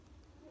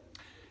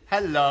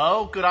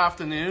Hello, good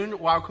afternoon.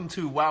 Welcome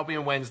to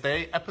Wellbeing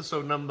Wednesday,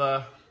 episode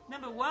number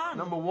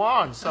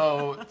one.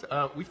 So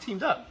we've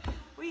teamed up.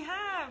 We've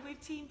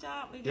teamed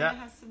up. We're going to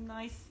have some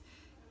nice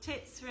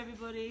tips for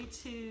everybody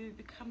to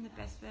become the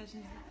best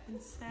versions of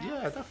themselves.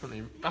 Yeah,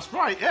 definitely. That's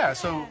right. Yeah.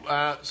 So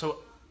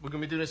we're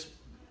going to be doing this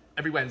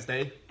every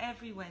Wednesday.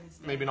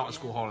 Maybe not at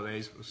school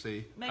holidays. We'll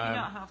see. Maybe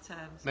not half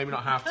terms. Maybe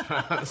not half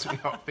terms.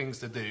 We've got things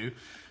to do.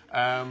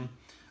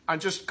 And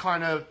just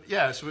kind of,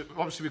 so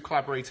we're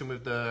collaborating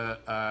with the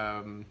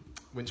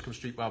Winchcombe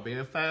Street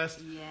Wellbeing Fest.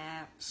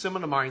 Yeah.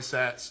 Similar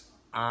mindsets.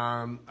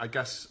 I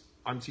guess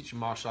I'm teaching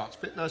martial arts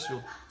fitness,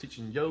 you're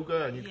teaching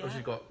yoga, and you've also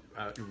got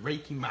your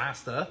Reiki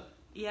master.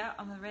 Yeah,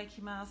 I'm a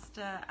Reiki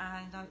master,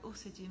 and I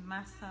also do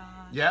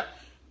massage. Yeah.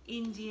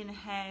 Indian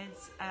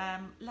heads,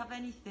 love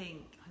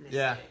anything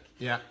holistic.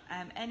 Yeah.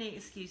 Any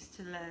excuse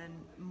to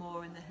learn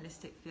more in the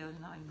holistic field,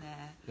 and I'm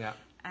there. Yeah.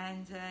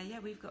 And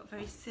we've got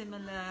very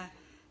similar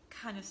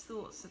kind of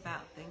thoughts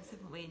about things,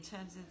 haven't we, in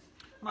terms of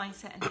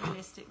mindset and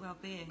holistic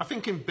well-being. I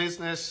think in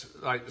business,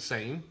 like the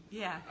same.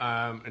 Yeah.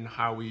 And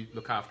how we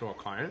look after our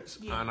clients.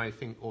 Yeah. And I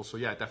think also,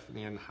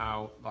 definitely in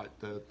how like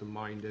the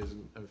mind is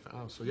and everything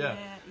else. So Yeah.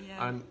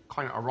 And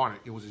kind of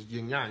ironic, yours is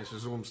yin yang. So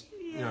it's almost,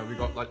 we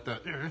got like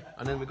the,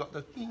 and then we got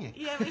the yin.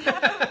 Yeah, we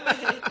have,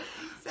 haven't we?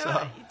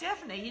 So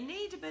definitely, you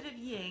need a bit of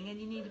yin and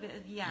you need a bit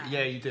of yang.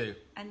 Yeah, you do.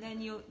 And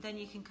then you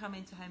can come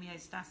into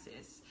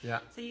homeostasis. Yeah.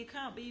 So you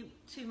can't be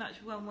too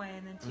much one way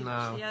and then too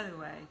much the other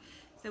way.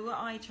 So what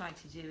I try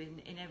to do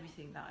in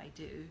everything that I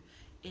do,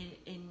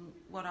 in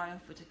what I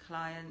offer to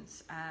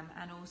clients,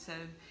 and also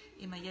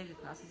in my yoga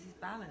classes, is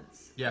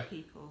balance for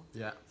people.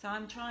 Yeah. So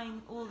I'm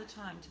trying all the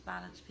time to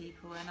balance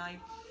people, and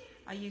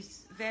I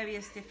use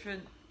various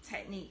different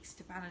techniques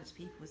to balance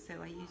people. So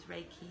I use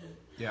Reiki,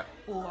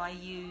 or I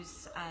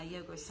use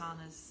yoga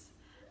asanas,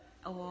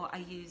 or I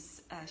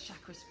use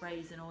chakra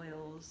sprays and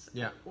oils,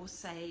 or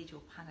sage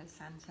or Palo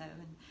Santo,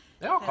 and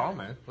they are calm,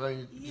 man. Well,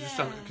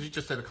 because you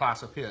just did a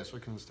class up here, so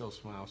we can still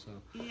smile. So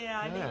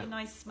I make a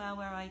nice smell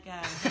where I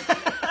go.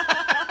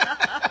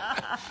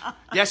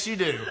 Yes, you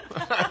do.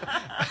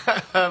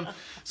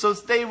 So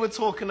today we're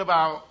talking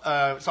about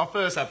it's our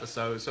first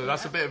episode, so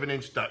that's a bit of an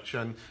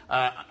introduction.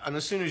 And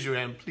as soon as you're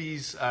in,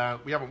 please,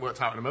 we haven't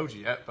worked out an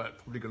emoji yet, but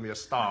probably going to be a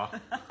star.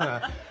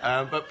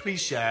 But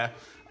please share.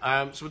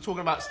 So we're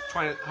talking about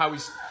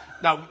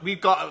now we've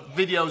got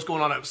videos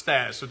going on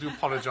upstairs, so I do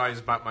apologise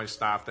about my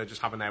staff. They're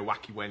just having their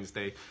wacky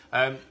Wednesday.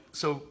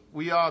 So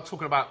we are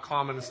talking about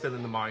calming and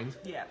stilling the mind.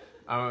 Yeah.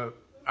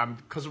 And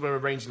because we're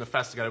arranging the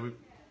fest together,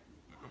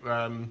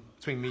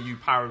 between me, you,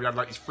 Para, we had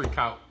like these freak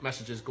out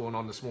messages going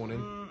on this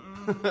morning,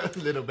 a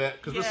little bit,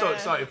 because we're so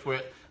excited for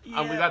it,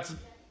 and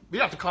we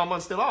have to calm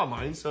and still our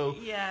minds. So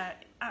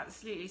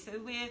absolutely. So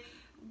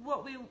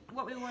what we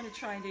want to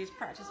try and do is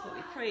practice what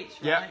we preach,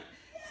 right? Yeah.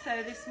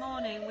 So this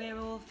morning we're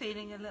all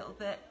feeling a little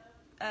bit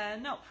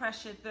not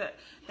pressured, but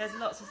there's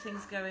lots of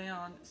things going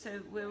on. So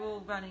we're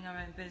all running our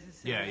own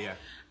businesses. Yeah.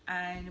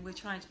 And we're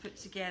trying to put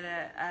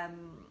together,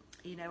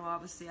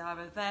 obviously our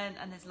event,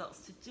 and there's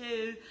lots to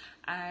do,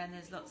 and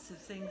there's lots of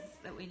things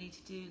that we need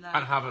to do, like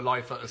and have a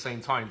life at the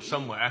same time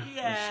somewhere.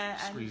 And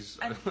families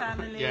and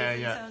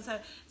so on.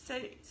 So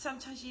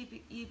sometimes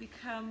you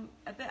become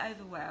a bit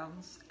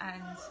overwhelmed,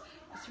 and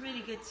it's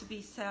really good to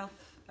be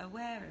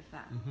self-aware of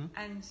that. Mm-hmm.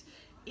 And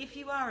if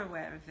you are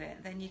aware of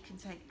it, then you can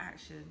take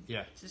action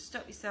to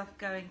stop yourself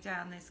going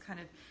down this kind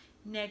of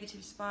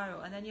negative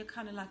spiral, and then you're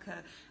kind of like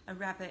a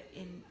rabbit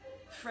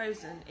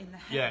frozen in the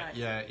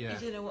headlights. You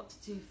don't know what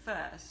to do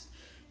first.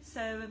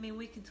 So I mean,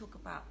 we can talk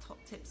about top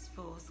tips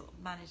for sort of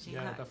managing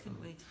that,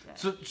 couldn't we, today?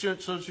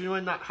 So do you know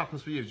when that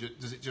happens for you?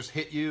 Does it just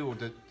hit you, or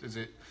does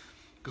it?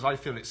 Because I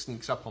feel it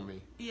sneaks up on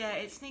me. Yeah,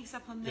 it sneaks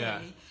up on me,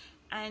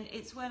 and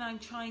it's when I'm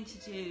trying to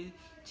do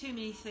too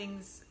many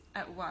things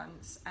at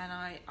once, and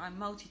I'm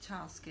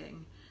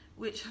multitasking,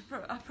 which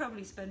I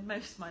probably spend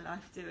most of my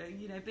life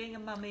doing, being a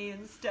mummy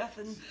and stuff,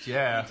 and you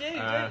do,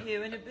 don't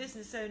you? And a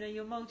business owner,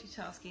 you're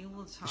multitasking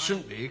all the time. You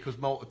shouldn't be, because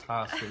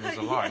multitasking is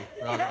a lie.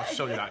 I'll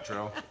show you that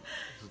drill.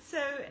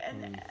 So,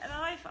 and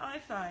I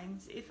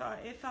find if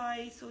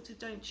I sort of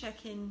don't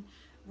check in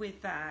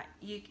with that,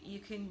 you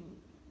can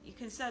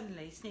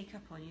suddenly sneak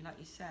up on you, like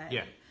you said.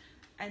 Yeah.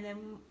 And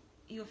then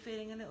you're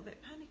feeling a little bit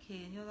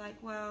panicky, and you're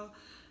like, well,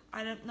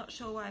 I'm not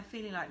sure why I'm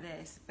feeling like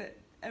this, but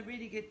a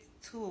really good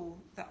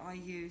tool that I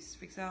use,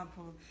 for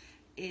example,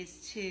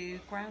 is to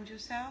ground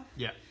yourself.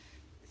 Yeah.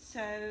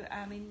 So,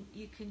 I mean,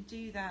 you can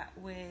do that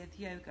with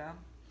yoga,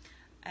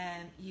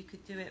 and you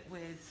could do it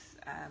with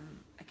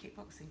a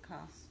kickboxing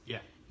class. Yeah.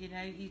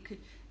 You could.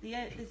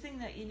 The thing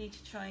that you need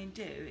to try and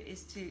do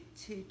is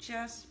to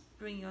just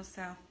bring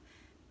yourself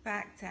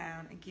back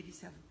down and give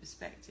yourself a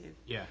perspective.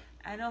 Yeah.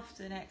 And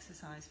often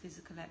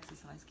physical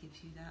exercise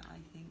gives you that, I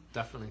think.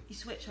 Definitely. You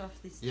switch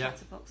off this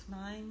chatterbox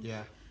mind.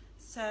 Yeah.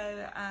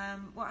 So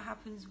what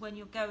happens when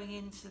you're going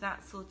into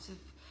that sort of,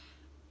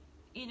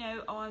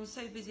 I'm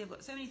so busy, I've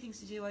got so many things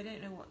to do, I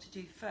don't know what to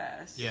do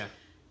first. Yeah.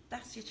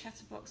 That's your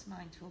chatterbox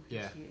mind talking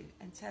to you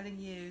and telling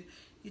you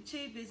you're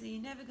too busy,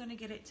 you're never going to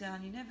get it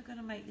done, you're never going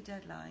to make the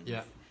deadlines.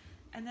 Yeah.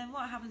 And then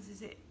what happens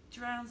is it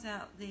drowns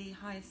out the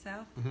higher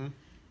self.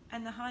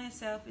 And the higher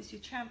self is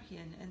your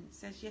champion and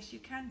says, yes, you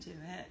can do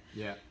it.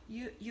 Yeah.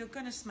 You're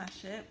going to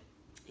smash it.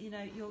 You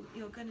know,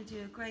 you're going to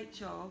do a great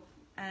job,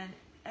 and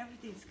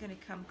everything's going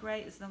to come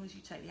great as long as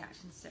you take the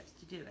action steps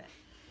to do it.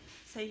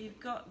 So you've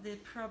got the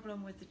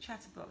problem with the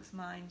chatterbox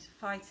mind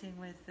fighting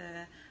with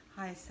the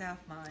higher self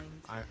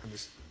mind. And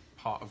it's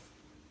part of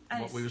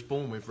what we was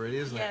born with, really,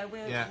 isn't it?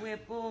 Yeah, we're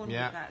born with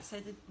that. So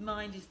the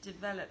mind is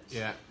developed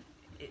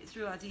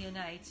through our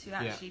DNA to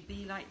actually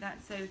be like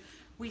that. So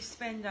we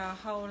spend our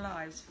whole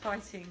lives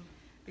fighting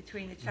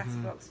between the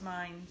chatterbox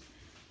mind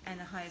and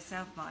the higher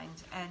self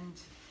mind, and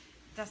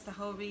that's the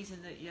whole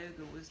reason that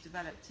yoga was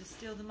developed, to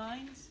still the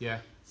mind. Yeah.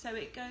 So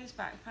it goes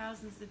back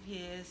thousands of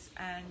years,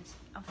 and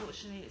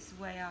unfortunately it's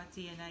the way our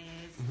DNA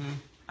is.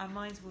 Our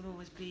minds will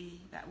always be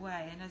that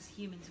way, and as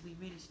humans we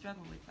really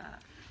struggle with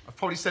that. I've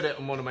probably said it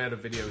on one of my other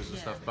videos and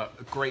stuff, but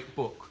a great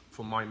book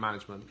for mind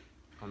management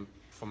and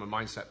from a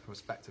mindset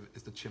perspective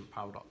is The Chimp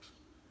Paradox.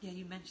 Yeah,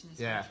 you mentioned this.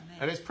 Yeah,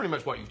 and it's pretty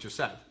much what you've just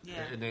said.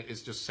 Yeah. And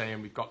it's just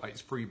saying we've got like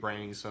this free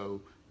brain,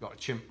 so we've got a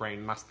chimp brain,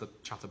 and that's the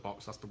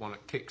chatterbox. That's the one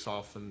that kicks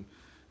off and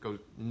goes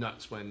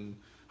nuts when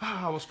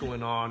what's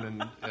going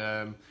on,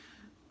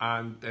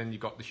 and then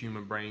you've got the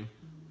human brain,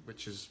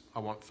 which is I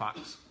want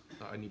facts.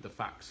 I need the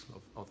facts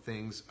of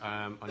things,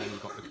 and then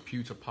you've got the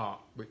computer part,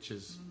 which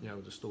is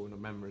the storing of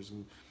memories,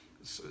 and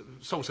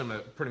so similar,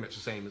 pretty much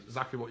the same,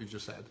 exactly what you've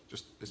just said.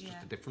 It's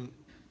just a different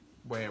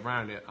way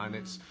around it, and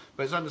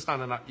but it's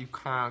understanding that you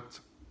can't,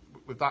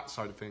 with that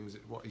side of things,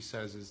 what he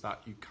says is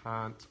that you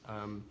can't,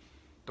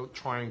 don't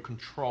try and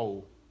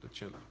control the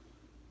chimp.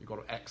 You've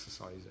got to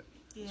exercise it.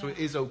 Yeah. So it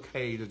is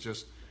okay to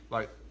just,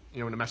 like,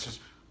 in the message,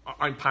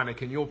 I'm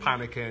panicking, you're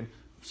panicking,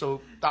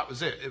 so that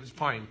was it. It was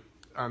fine,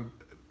 and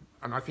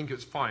I think it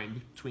was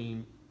fine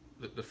between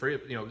the three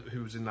of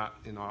who was in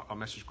our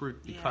message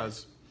group,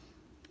 because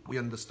we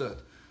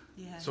understood.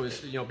 Yeah. So it's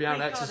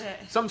beyond exercise.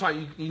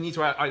 Sometimes you need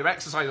to either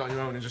exercise on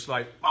your own and just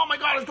like, oh my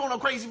god, it's going on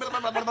crazy, blah, blah,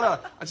 blah, blah, blah,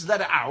 and just let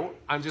it out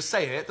and just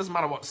say it. Doesn't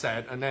matter what's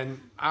said. And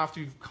then after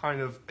you've kind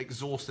of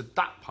exhausted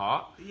that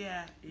part,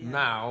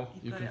 now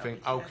you can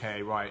think,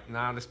 okay, right,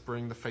 now let's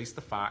bring the face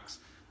to facts,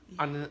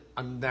 and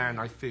then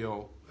I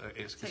feel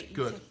it's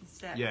good.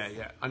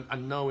 Yeah.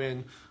 And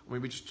knowing, I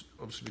mean, we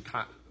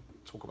can't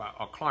talk about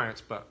our clients,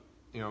 but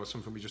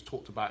something we just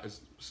talked about is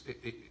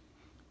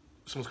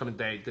someone's come in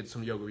today, did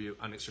some yoga with you,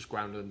 and it's just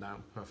grounded them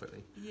down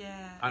perfectly.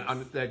 Yeah.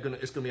 And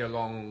it's gonna be a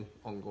long,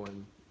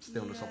 ongoing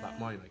stillness of that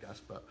mind, I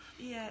guess. But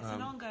it's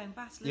an ongoing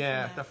battle.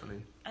 Yeah, isn't it?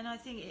 Definitely. And I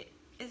think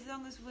as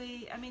long as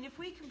if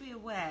we can be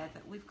aware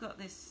that we've got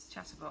this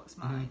chatterbox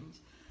mind,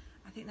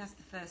 I think that's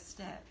the first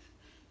step.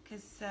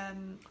 Because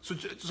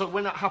so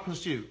when that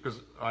happens to you, because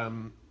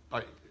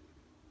like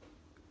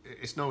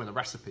it's knowing the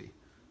recipe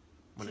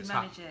when to it's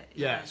manage it.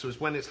 Yeah. So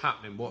it's when it's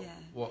happening. What?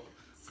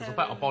 Because I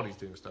bet our body's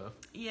doing stuff.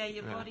 Yeah,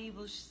 your body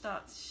will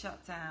start to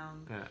shut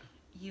down.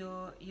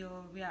 Yeah.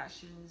 Your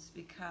reactions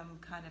become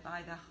kind of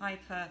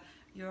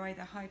you're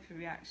either hyper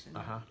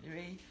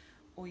reactionary,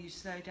 or you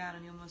slow down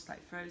and you're almost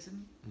like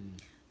frozen.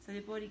 So the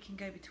body can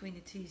go between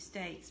the two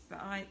states, but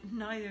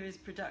neither is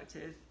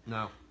productive.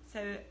 No.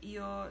 So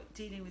you're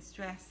dealing with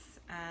stress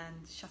and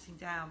shutting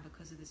down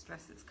because of the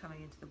stress that's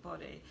coming into the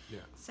body. Yeah.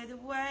 So the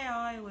way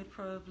I would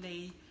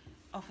probably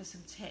offer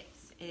some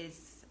tips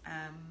is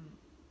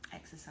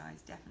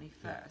exercise definitely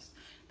first,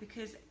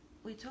 because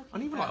we're talking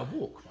and even about like a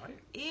walk, right?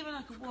 Even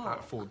like a walk. Can't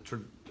afford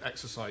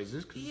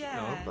exercises,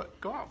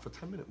 but go out for a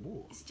 10-minute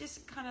walk. It's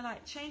just kind of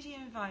like changing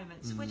your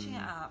environment, switching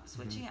it up,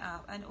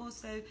 and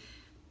also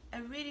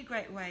a really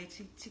great way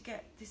to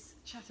get this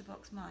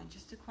chatterbox mind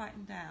just to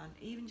quieten down,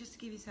 even just to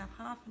give yourself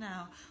half an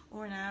hour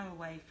or an hour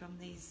away from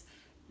these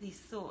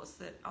thoughts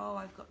that,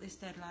 I've got this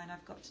deadline,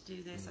 I've got to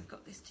do this, I've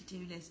got this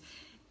to-do list.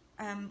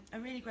 A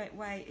really great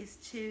way is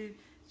to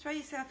throw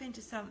yourself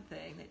into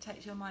something that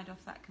takes your mind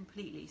off that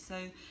completely. So,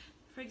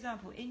 for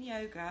example, in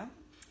yoga,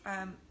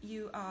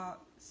 you are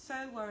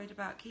so worried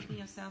about keeping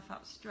yourself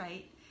up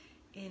straight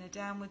in a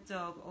downward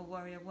dog or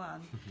warrior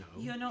one.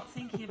 No. You're not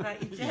thinking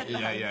about your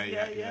deadline.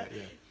 Yeah.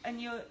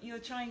 And you're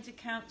trying to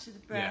count to the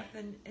breath,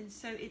 and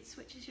so it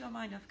switches your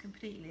mind off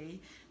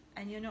completely,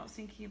 and you're not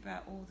thinking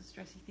about all the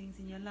stressy things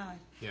in your life.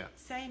 Yeah.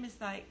 Same as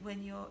like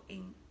when you're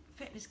in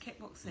fitness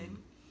kickboxing,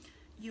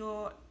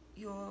 you're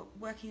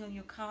working on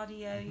your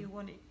cardio.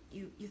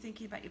 You're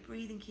thinking about your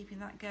breathing, keeping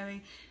that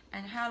going,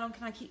 and how long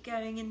can I keep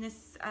going in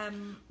this?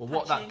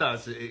 What that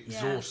does, it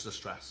exhausts the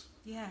stress.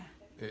 Yeah.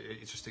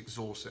 It just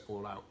exhausts it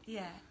all out.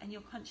 Yeah, and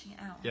you're punching it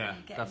out. Yeah, and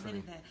you're getting rid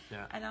of it.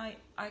 Yeah. And I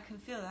can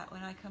feel that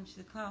when I come to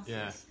the classes.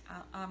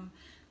 Yeah.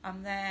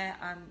 I'm there.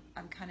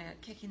 I'm kind of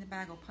kicking the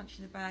bag or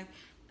punching the bag,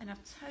 and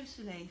I've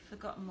totally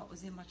forgotten what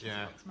was in my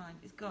chatterbox mind.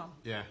 It's gone.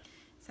 Yeah.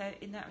 So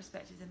in that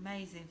respect, it's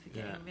amazing for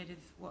getting rid of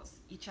what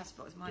your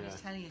chatterbox mind is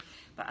telling you.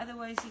 But other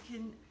ways you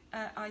can,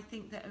 I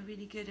think, that are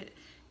really good at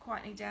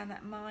quietening down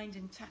that mind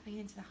and tapping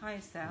into the higher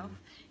self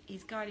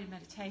is guided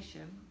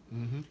meditation.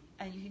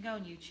 And you can go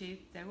on YouTube;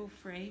 they're all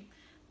free.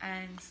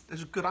 And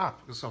there's a good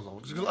app. I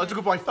took it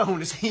on my phone.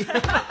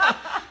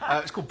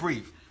 It's called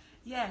Breathe.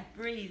 Yeah,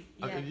 breathe.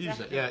 I Yeah, can use it.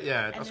 definitely.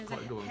 Yeah, And that's there's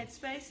quite a good one.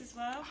 Headspace as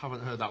well. I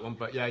haven't heard that one,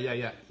 but yeah.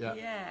 Yeah,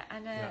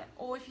 and Yeah.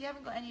 or if you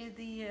haven't got any of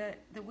the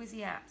Whizzy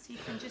apps, you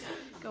can just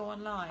go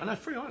online. And they're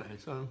free, aren't they?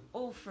 So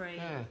All free.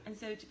 Yeah. And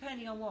so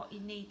depending on what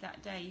you need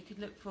that day, you could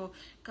look for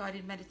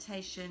guided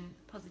meditation,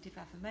 positive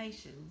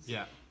affirmations.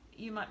 yeah,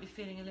 You might be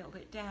feeling a little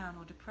bit down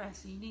or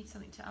depressed, and you need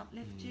something to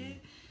uplift you.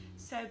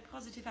 So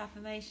positive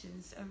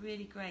affirmations are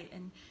really great,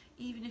 and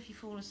even if you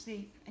fall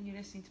asleep and you're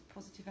listening to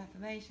positive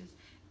affirmations,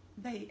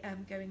 they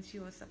go into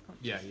your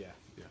subconscious. yeah.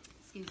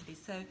 Excuse me.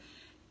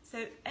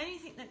 So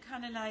anything that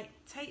kind of like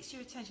takes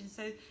your attention.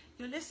 So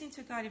you're listening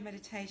to a guided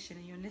meditation,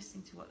 and you're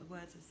listening to what the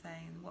words are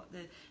saying and what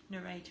the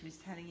narrator is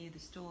telling you the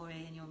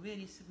story, and you're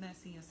really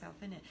submersing yourself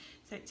in it.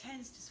 So it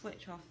tends to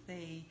switch off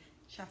the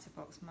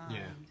chatterbox mind.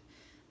 Yeah.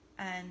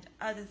 And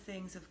other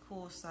things, of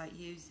course, like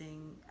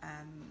using,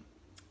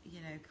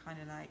 kind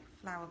of like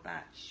flower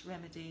batch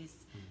remedies.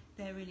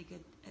 They're really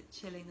good at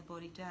chilling the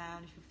body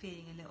down if you're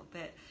feeling a little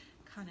bit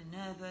kind of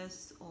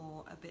nervous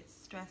or a bit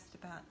stressed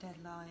about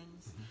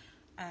deadlines.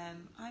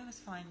 I always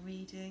find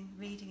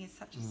reading is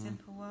such a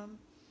simple one.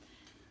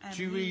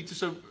 Do you read?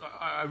 So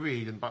I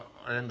read, but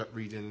I end up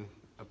reading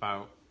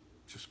about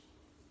just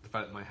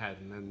develop my head,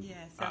 and then Yeah,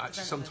 that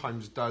actually self-development.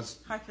 sometimes does.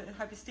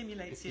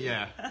 Hyper-stimulates you.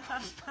 Yeah,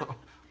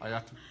 I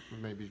have to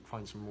maybe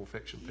find some more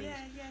fiction things.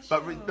 Yeah,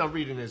 But sure.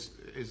 reading is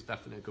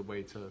definitely a good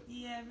way to.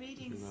 Yeah,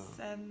 reading's...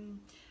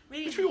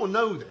 Which we all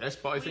know this,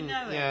 but I We think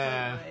know it,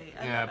 yeah, don't we?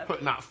 yeah,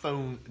 putting that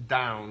phone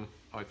down.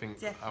 I think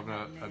Definitely.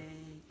 having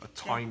a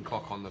time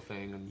clock on the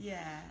thing and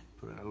Yeah.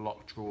 putting a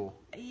locked drawer.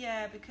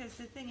 Yeah, because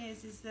the thing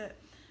is that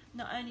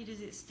not only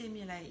does it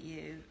stimulate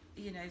you,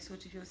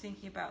 sort of you're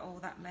thinking about, oh,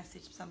 that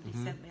message somebody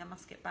sent me, I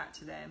must get back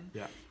to them.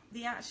 Yeah.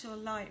 The actual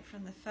light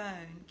from the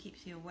phone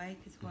keeps you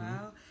awake as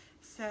well.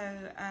 So,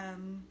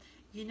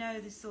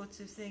 the sort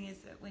of thing is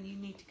that when you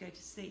need to go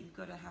to sleep, you've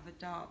got to have a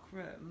dark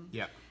room.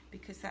 Yeah.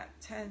 Because that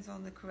turns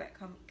on the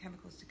correct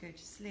chemicals to go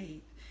to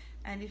sleep.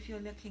 And if you're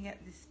looking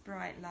at this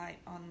bright light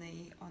on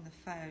the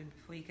phone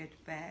before you go to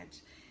bed,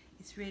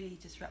 it's really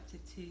disruptive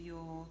to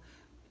your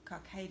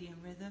circadian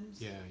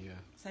rhythms. Yeah.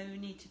 So we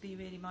need to be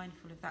really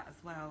mindful of that as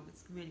well.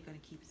 It's really going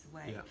to keep us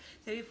awake. Yeah.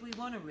 So if we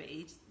want to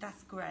read,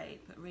 that's great,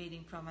 but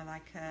reading from a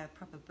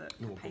proper book,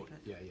 Normal a paper, book.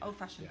 Yeah.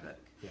 old-fashioned book.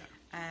 Yeah.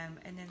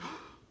 And then,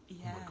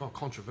 yeah. Oh my god,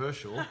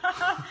 controversial.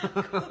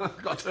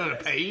 Got to turn a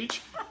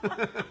page.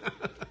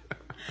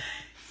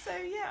 So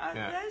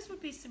those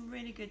would be some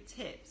really good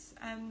tips.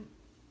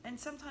 And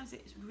sometimes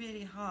it's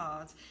really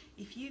hard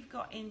if you've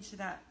got into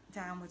that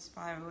downward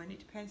spiral, and it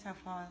depends how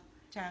far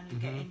down you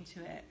get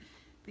into it.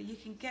 But you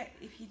can get,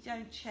 if you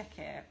don't check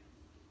it,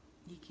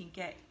 you can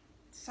get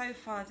so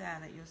far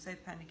down that you're so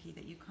panicky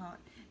that you can't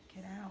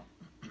get out.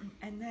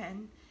 And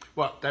then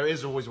Well, there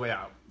is always a way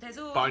out. there's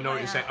always But I know a what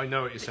way you're saying. out, I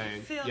know what you're but saying.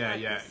 You feel Yeah,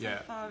 like yeah, you're so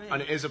yeah. far in.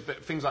 And it is a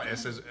bit things like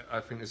this. I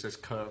think there's this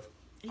curve,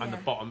 and the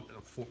Yeah. bottom,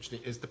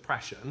 unfortunately, is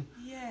depression.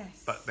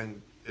 Yes. But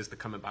then is the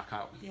coming back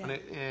out, Yeah. and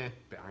a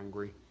bit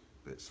angry,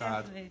 a bit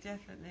sad.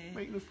 Definitely.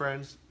 Make new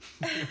friends,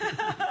 and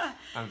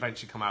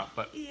eventually come out,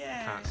 but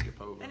Yeah. can't skip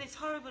over. And it's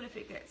horrible if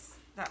it gets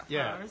that far,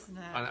 Yeah. isn't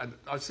it? And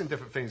I've seen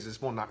different things.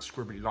 There's one that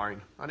scribbly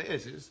line, and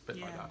it's a bit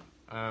like Yeah.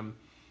 that.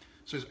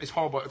 So it's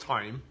horrible at the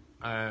time,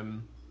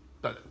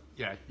 but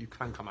yeah, you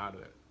can come out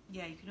of it.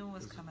 Yeah, you can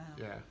always come out.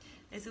 Yeah.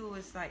 There's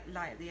always like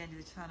light at the end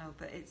of the tunnel,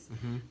 but it's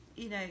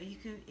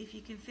if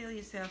you can feel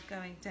yourself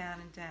going down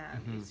and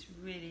down, it's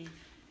really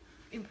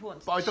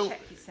important But I to don't.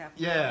 check yourself.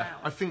 Yeah,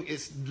 I think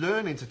it's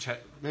learning to check.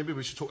 Maybe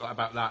we should talk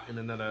about that in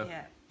another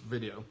Yeah.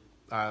 video,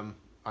 and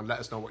let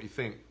us know what you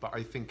think. But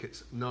I think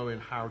it's knowing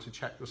how to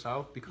check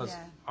yourself, because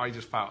Yeah. I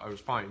just felt I was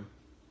fine.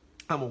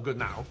 I'm all good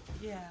now.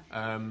 Yeah.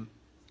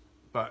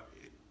 But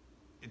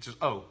it just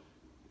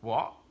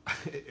what?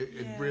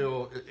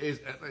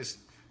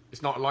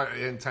 It's not like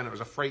the intent. It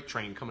was a freight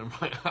train coming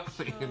right at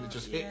me, and it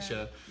just hits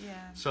you. Yeah.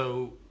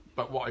 So,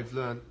 but what I've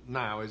learned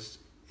now is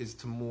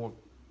to more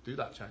do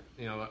that check.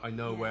 I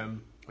know Yeah.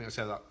 when, like I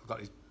said, I've got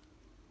these.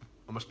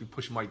 I must be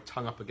pushing my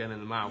tongue up again in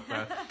the mouth.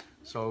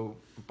 So,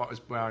 but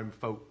it's where I'm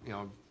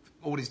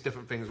all these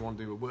different things I want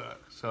to do with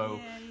work. So,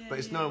 Yeah, but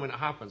it's yeah. knowing when it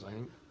happens, I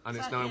think. And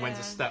it's So, knowing when to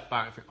yeah. step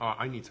back and think,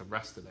 I need to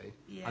rest today,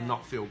 Yeah. and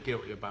not feel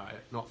guilty about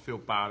it, not feel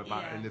bad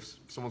about it. Yeah. And if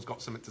someone's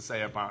got something to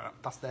say about it,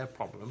 that's their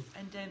problem.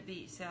 And don't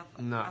beat yourself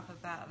No. up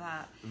about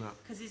that. No.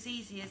 Because it's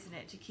easy, isn't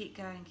it, to keep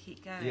going.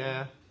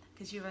 Yeah.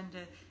 Because you're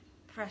under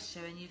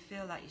pressure and you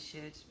feel like you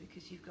should,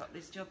 because you've got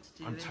this job to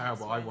do. I'm and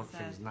terrible. X, I Y, want and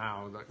Z. things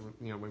now. Like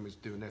when we was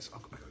doing this,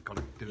 I've got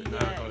to do it now.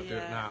 Yeah, I've got to do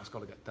it yeah. now. It's got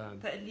to get done.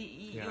 But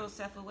Yeah. you're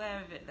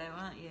self-aware of it, though,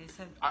 aren't you?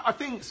 So I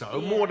think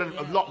so. Yeah, More than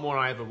a yeah. lot more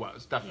than I ever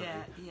was. Definitely.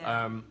 Yeah,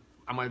 yeah.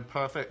 Am I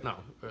perfect? No.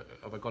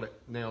 Have I got it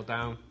nailed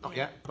down? Not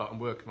Yeah. yet, but I'm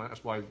working on it.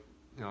 That's why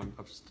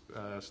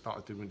I've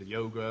started doing the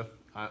yoga.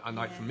 And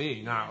like for Yeah,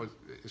 me now,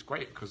 yeah. it's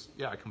great because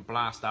I can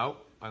blast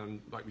out,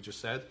 and like we just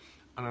said,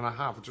 and then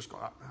I've just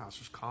got that. It's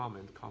just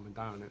calming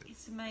down.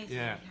 it's amazing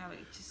Yeah. how it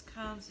just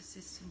calms the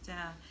system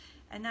down,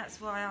 and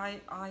that's why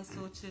I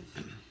sort of,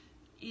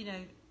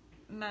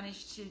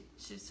 managed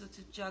to sort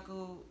of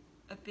juggle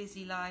a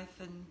busy life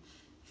and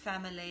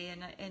family,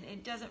 and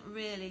it doesn't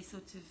really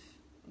sort of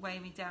weigh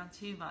me down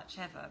too much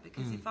ever,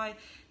 because if I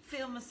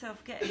feel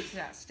myself getting to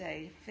that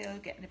stage,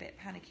 getting a bit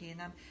panicky,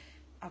 and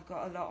I've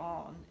got a lot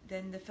on,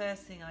 then the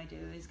first thing I do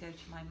is go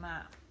to my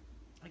mat.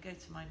 I go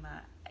to my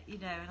mat, you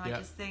know, and I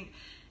just think,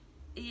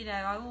 you know,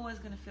 I'm always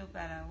going to feel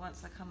better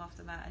once I come off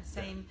the mat. And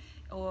same,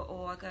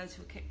 or I go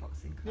to a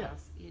kickboxing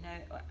class, you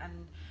know,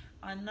 and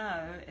I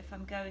know if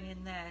I'm going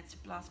in there to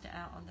blast it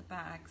out on the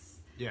bags,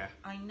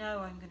 I know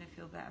I'm going to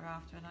feel better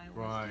after, and I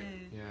always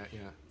do.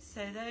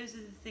 So those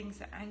are the things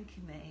that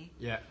anchor me.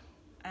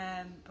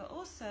 But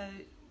also,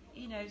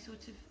 you know,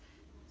 sort of.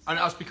 And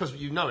that's because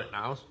you know it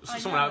now. So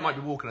someone might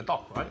be walking a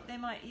dog, right? They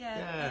might,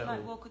 they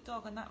might walk a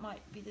dog, and that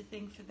might be the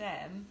thing for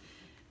them.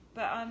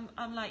 But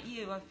I'm like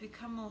you. I've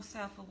become more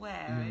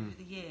self-aware over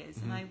the years,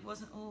 and I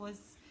wasn't always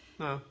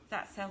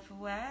that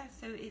self-aware.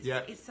 So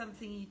it's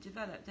something you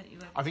develop, don't you?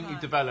 I think you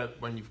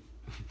develop when you've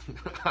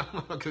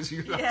because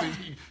you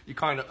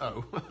kind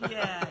of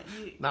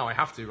now I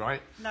have to,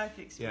 right? Life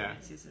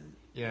experiences and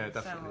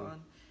definitely. so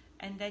on,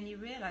 and then you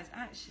realise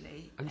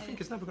actually, and you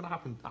think it's never going to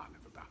happen. That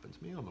never happened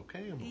to me. I'm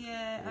okay.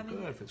 I'm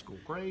good. Everything's all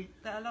great.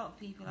 But a lot of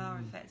people are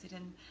affected,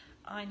 and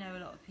I know a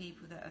lot of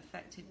people that are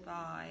affected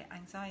by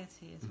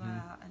anxiety as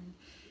well. And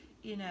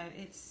you know,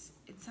 it's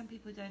some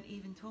people don't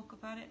even talk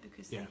about it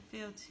because they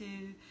feel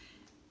too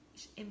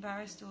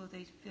embarrassed, or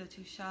they feel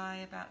too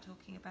shy about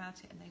talking about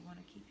it, and they want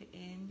to keep it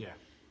in.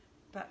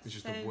 But it's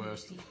just so the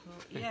worst many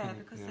people,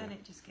 because then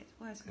it just gets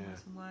worse and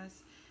worse and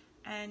worse.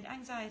 And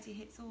anxiety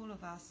hits all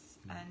of us,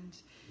 and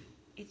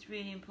it's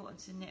really important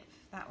to nip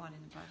that one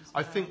in the bud as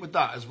well. I think with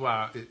that as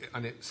well,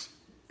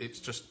 it's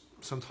just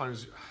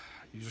sometimes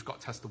you just got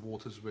to test the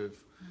waters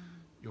with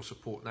your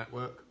support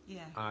network.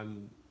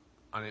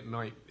 And it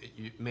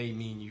may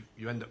mean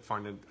you end up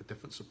finding a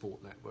different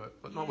support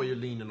network, but not where you're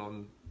leaning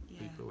on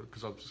people,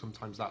 because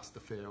sometimes that's the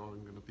fear. Oh,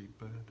 I'm going to be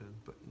burdened,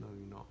 but no,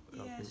 you're not.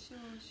 I think sure.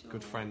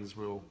 Good friends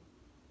will,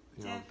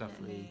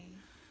 definitely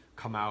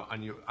come out,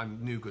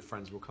 and new good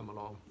friends will come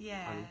along.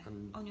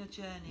 And on your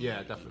journey.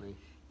 Definitely.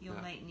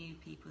 You'll make new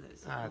people that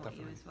support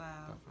you as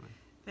well.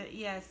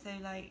 Definitely. But so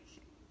like,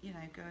 you know,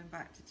 going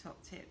back to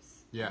top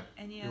tips. You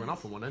went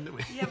off on one end, didn't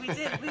we? Yeah, we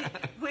did.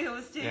 We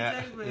always do,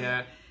 don't we?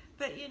 Yeah.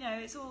 But you know,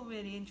 it's all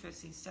really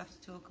interesting stuff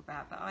to talk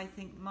about. But I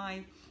think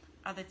my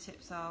other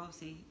tips are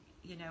obviously,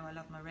 you know, I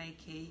love my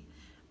Reiki.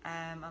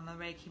 I'm a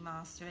Reiki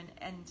master,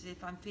 and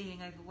if I'm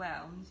feeling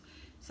overwhelmed,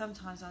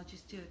 sometimes I'll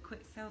just do a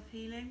quick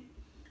self-healing.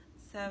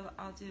 So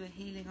I'll do a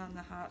healing on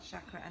the heart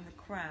chakra and the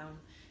crown,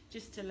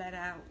 just to let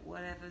out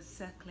whatever's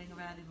circling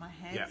around in my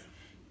head. If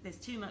there's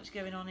too much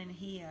going on in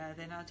here,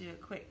 then I'll do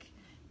a quick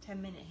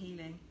 10-minute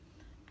healing.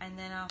 And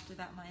then after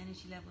that, my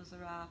energy levels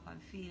are up, I'm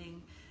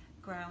feeling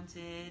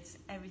grounded,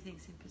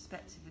 everything's in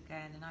perspective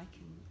again, and I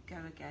can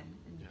go again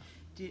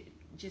and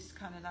just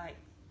kind of like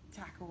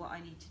tackle what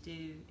I need to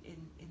do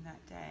in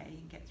that day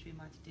and get through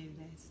my to-do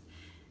list.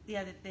 The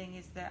other thing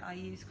is that I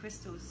use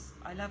crystals.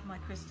 I love my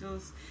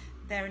crystals.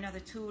 They're another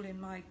tool in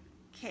my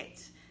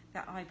kit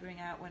that I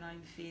bring out when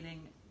I'm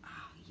feeling,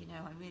 you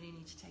know, I really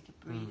need to take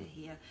a breather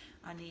here.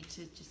 I need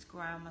to just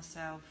ground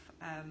myself.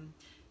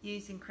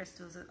 Using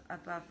crystals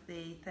above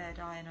the third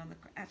eye and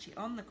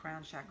on the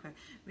crown chakra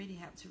really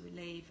help to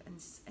relieve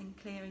and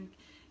clear and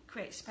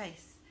create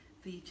space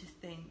for you to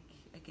think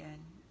again.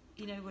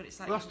 You know what it's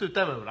like. We'll have to do a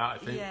demo of that, I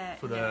think,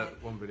 for the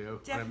one video.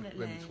 Definitely.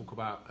 When we talk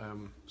about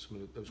some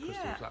of those crystals.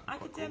 Yeah, that'd be I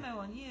quite could cool. demo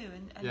on you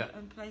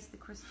and place the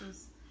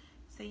crystals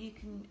so you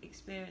can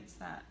experience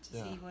that to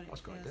see what it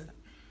feels like.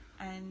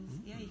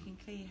 And you can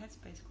clear your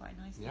headspace quite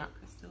nicely with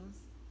crystals.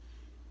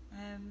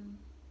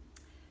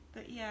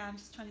 But I'm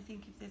just trying to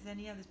think if there's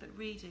any others. But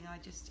reading,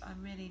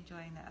 I'm really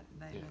enjoying that at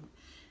the moment.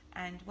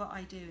 And what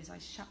I do is I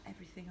shut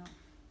everything off.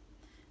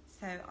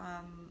 So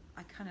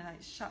I kind of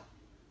like shut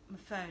my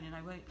phone, and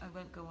I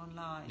won't go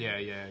online.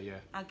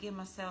 I'll give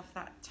myself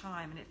that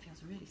time, and it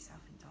feels really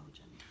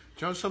self-indulgent.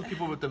 Do you know some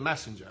people with the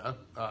messenger?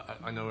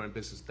 I know are in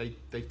business.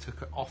 They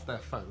took it off their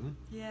phone.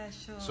 Yeah,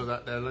 sure. So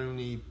that they'll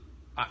only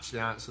actually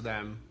answer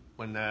them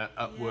when they're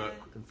at work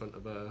in front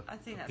of a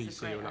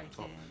PC or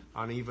laptop. Idea.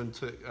 And even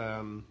took,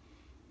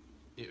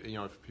 you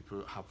know, if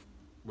people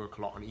work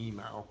a lot on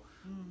email,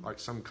 like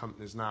some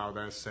companies now,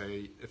 they'll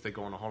say if they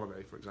go on a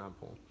holiday, for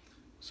example,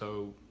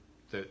 so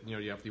that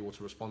you have the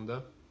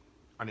autoresponder,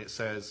 and it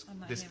says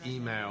this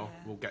email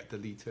will get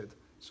deleted.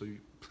 So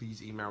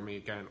please email me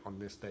again on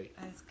this date.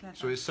 That's clever.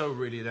 So it's so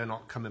really they're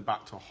not coming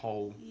back to a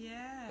whole.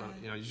 Yeah.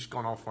 You've just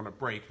gone off on a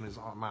break and it's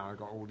I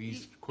got all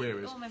these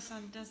queries. It almost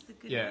undoes the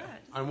good work.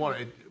 And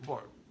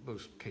what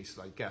those cases,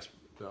 I guess,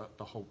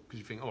 the whole, because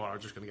you think, I'm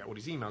just going to get all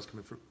these emails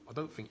coming through. I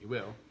don't think you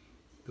will,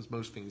 because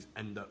most things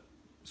end up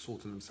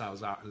sorting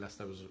themselves out unless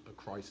there was a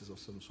crisis of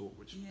some sort,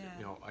 which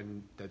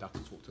they'd have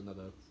to talk to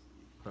another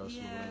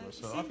person or whatever.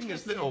 So I think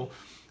there's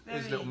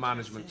little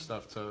management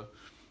stuff to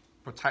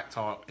protect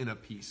our inner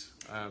peace.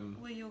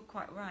 Well, you're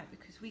quite right,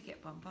 because we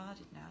get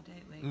bombarded now,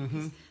 don't we?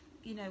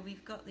 Because,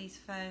 we've got these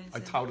phones. I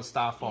told the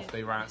staff off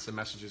they were answering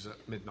messages at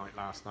midnight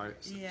last night.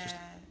 So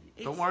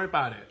Don't worry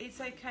about it. It's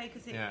okay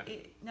because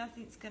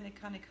nothing's going to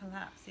kind of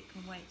collapse. It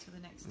can wait till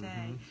the next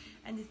day.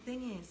 And the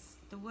thing is,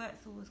 the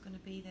work's always going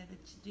to be there. The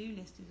to-do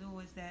list is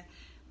always there.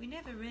 We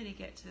never really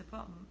get to the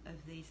bottom of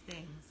these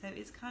things. So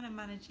it's kind of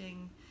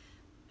managing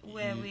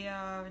where we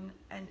are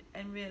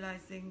and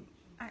realising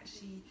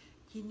actually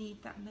you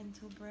need that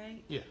mental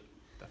break. Yeah,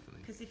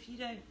 definitely. Because if you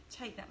don't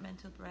take that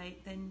mental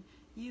break, then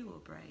you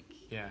will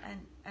break. Yeah.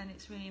 And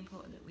it's really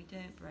important that we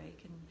don't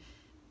break and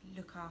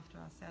look after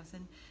ourselves.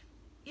 And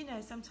you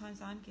know,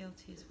 sometimes I'm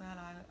guilty as well.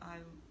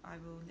 I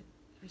will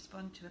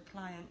respond to a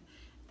client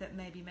that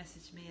maybe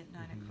messaged me at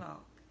 9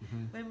 o'clock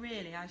when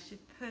really I should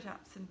put up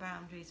some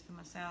boundaries for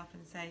myself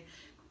and say,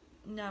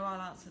 no,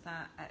 I'll answer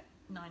that at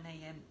 9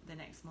 a.m. the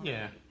next morning.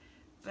 Yeah.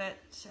 But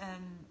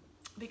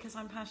because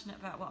I'm passionate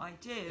about what I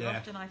do,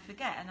 often I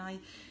forget and I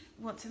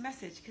want to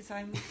message because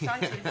I'm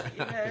excited, you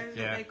know,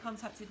 that they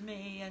contacted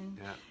me and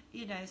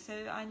you know, so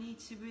I need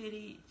to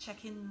really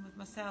check in with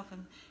myself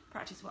and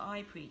practice what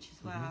I preach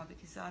as well,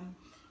 because I'm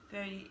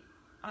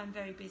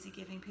very busy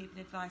giving people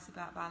advice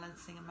about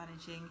balancing and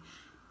managing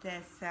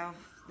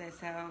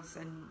themselves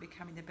and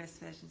becoming the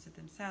best versions of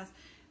themselves,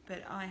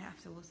 but I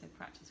have to also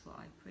practice what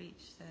I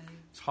preach. So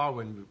it's hard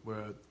when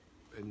we're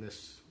in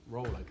this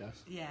role, I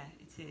guess. Yeah,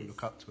 it is. People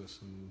look up to us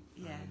and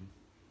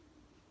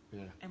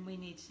and we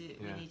need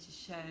to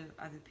show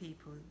other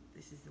people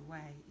this is the way,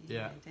 you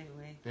know, don't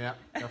we? Yeah,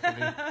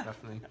 definitely,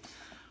 definitely.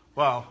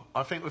 Well,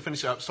 I think we'll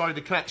finish it up. Sorry,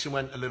 the connection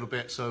went a little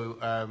bit, so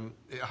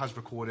it has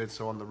recorded,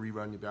 so on the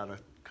rerun you'll be able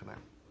to kind of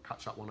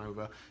catch that one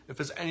over. If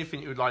there's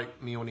anything you would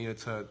like me or Nina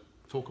to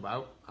talk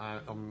about,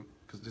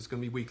 because it's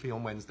going to be weekly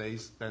on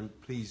Wednesdays, then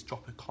please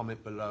drop a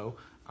comment below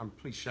and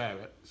please share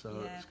it.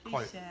 So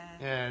it's share.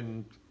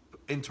 And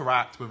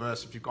interact with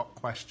us if you've got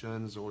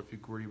questions or if you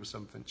agree with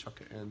something,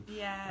 chuck it in.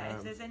 Yeah,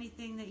 if there's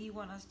anything that you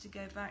want us to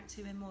go back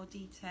to in more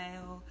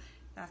detail,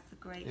 that's a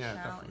great shout,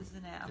 definitely.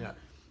 Isn't it? I'm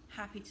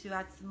happy to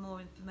add some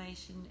more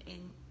information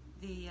in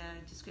the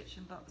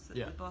description box at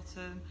the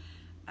bottom.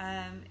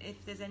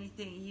 If there's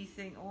anything you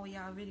think, oh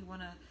yeah, I really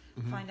want to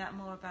find out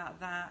more about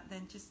that,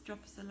 then just drop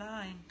us a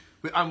line.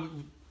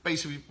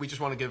 Basically, we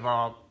just want to give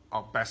our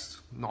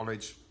best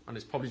knowledge, and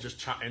it's probably just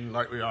chatting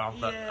like we are,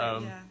 but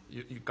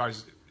you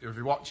guys, if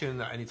you're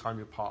watching at any time,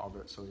 you're part of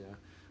it, so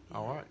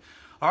all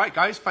right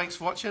guys, thanks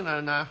for watching,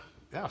 and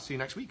I'll see you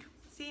next week.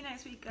 See you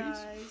next week,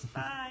 guys.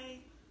 Bye.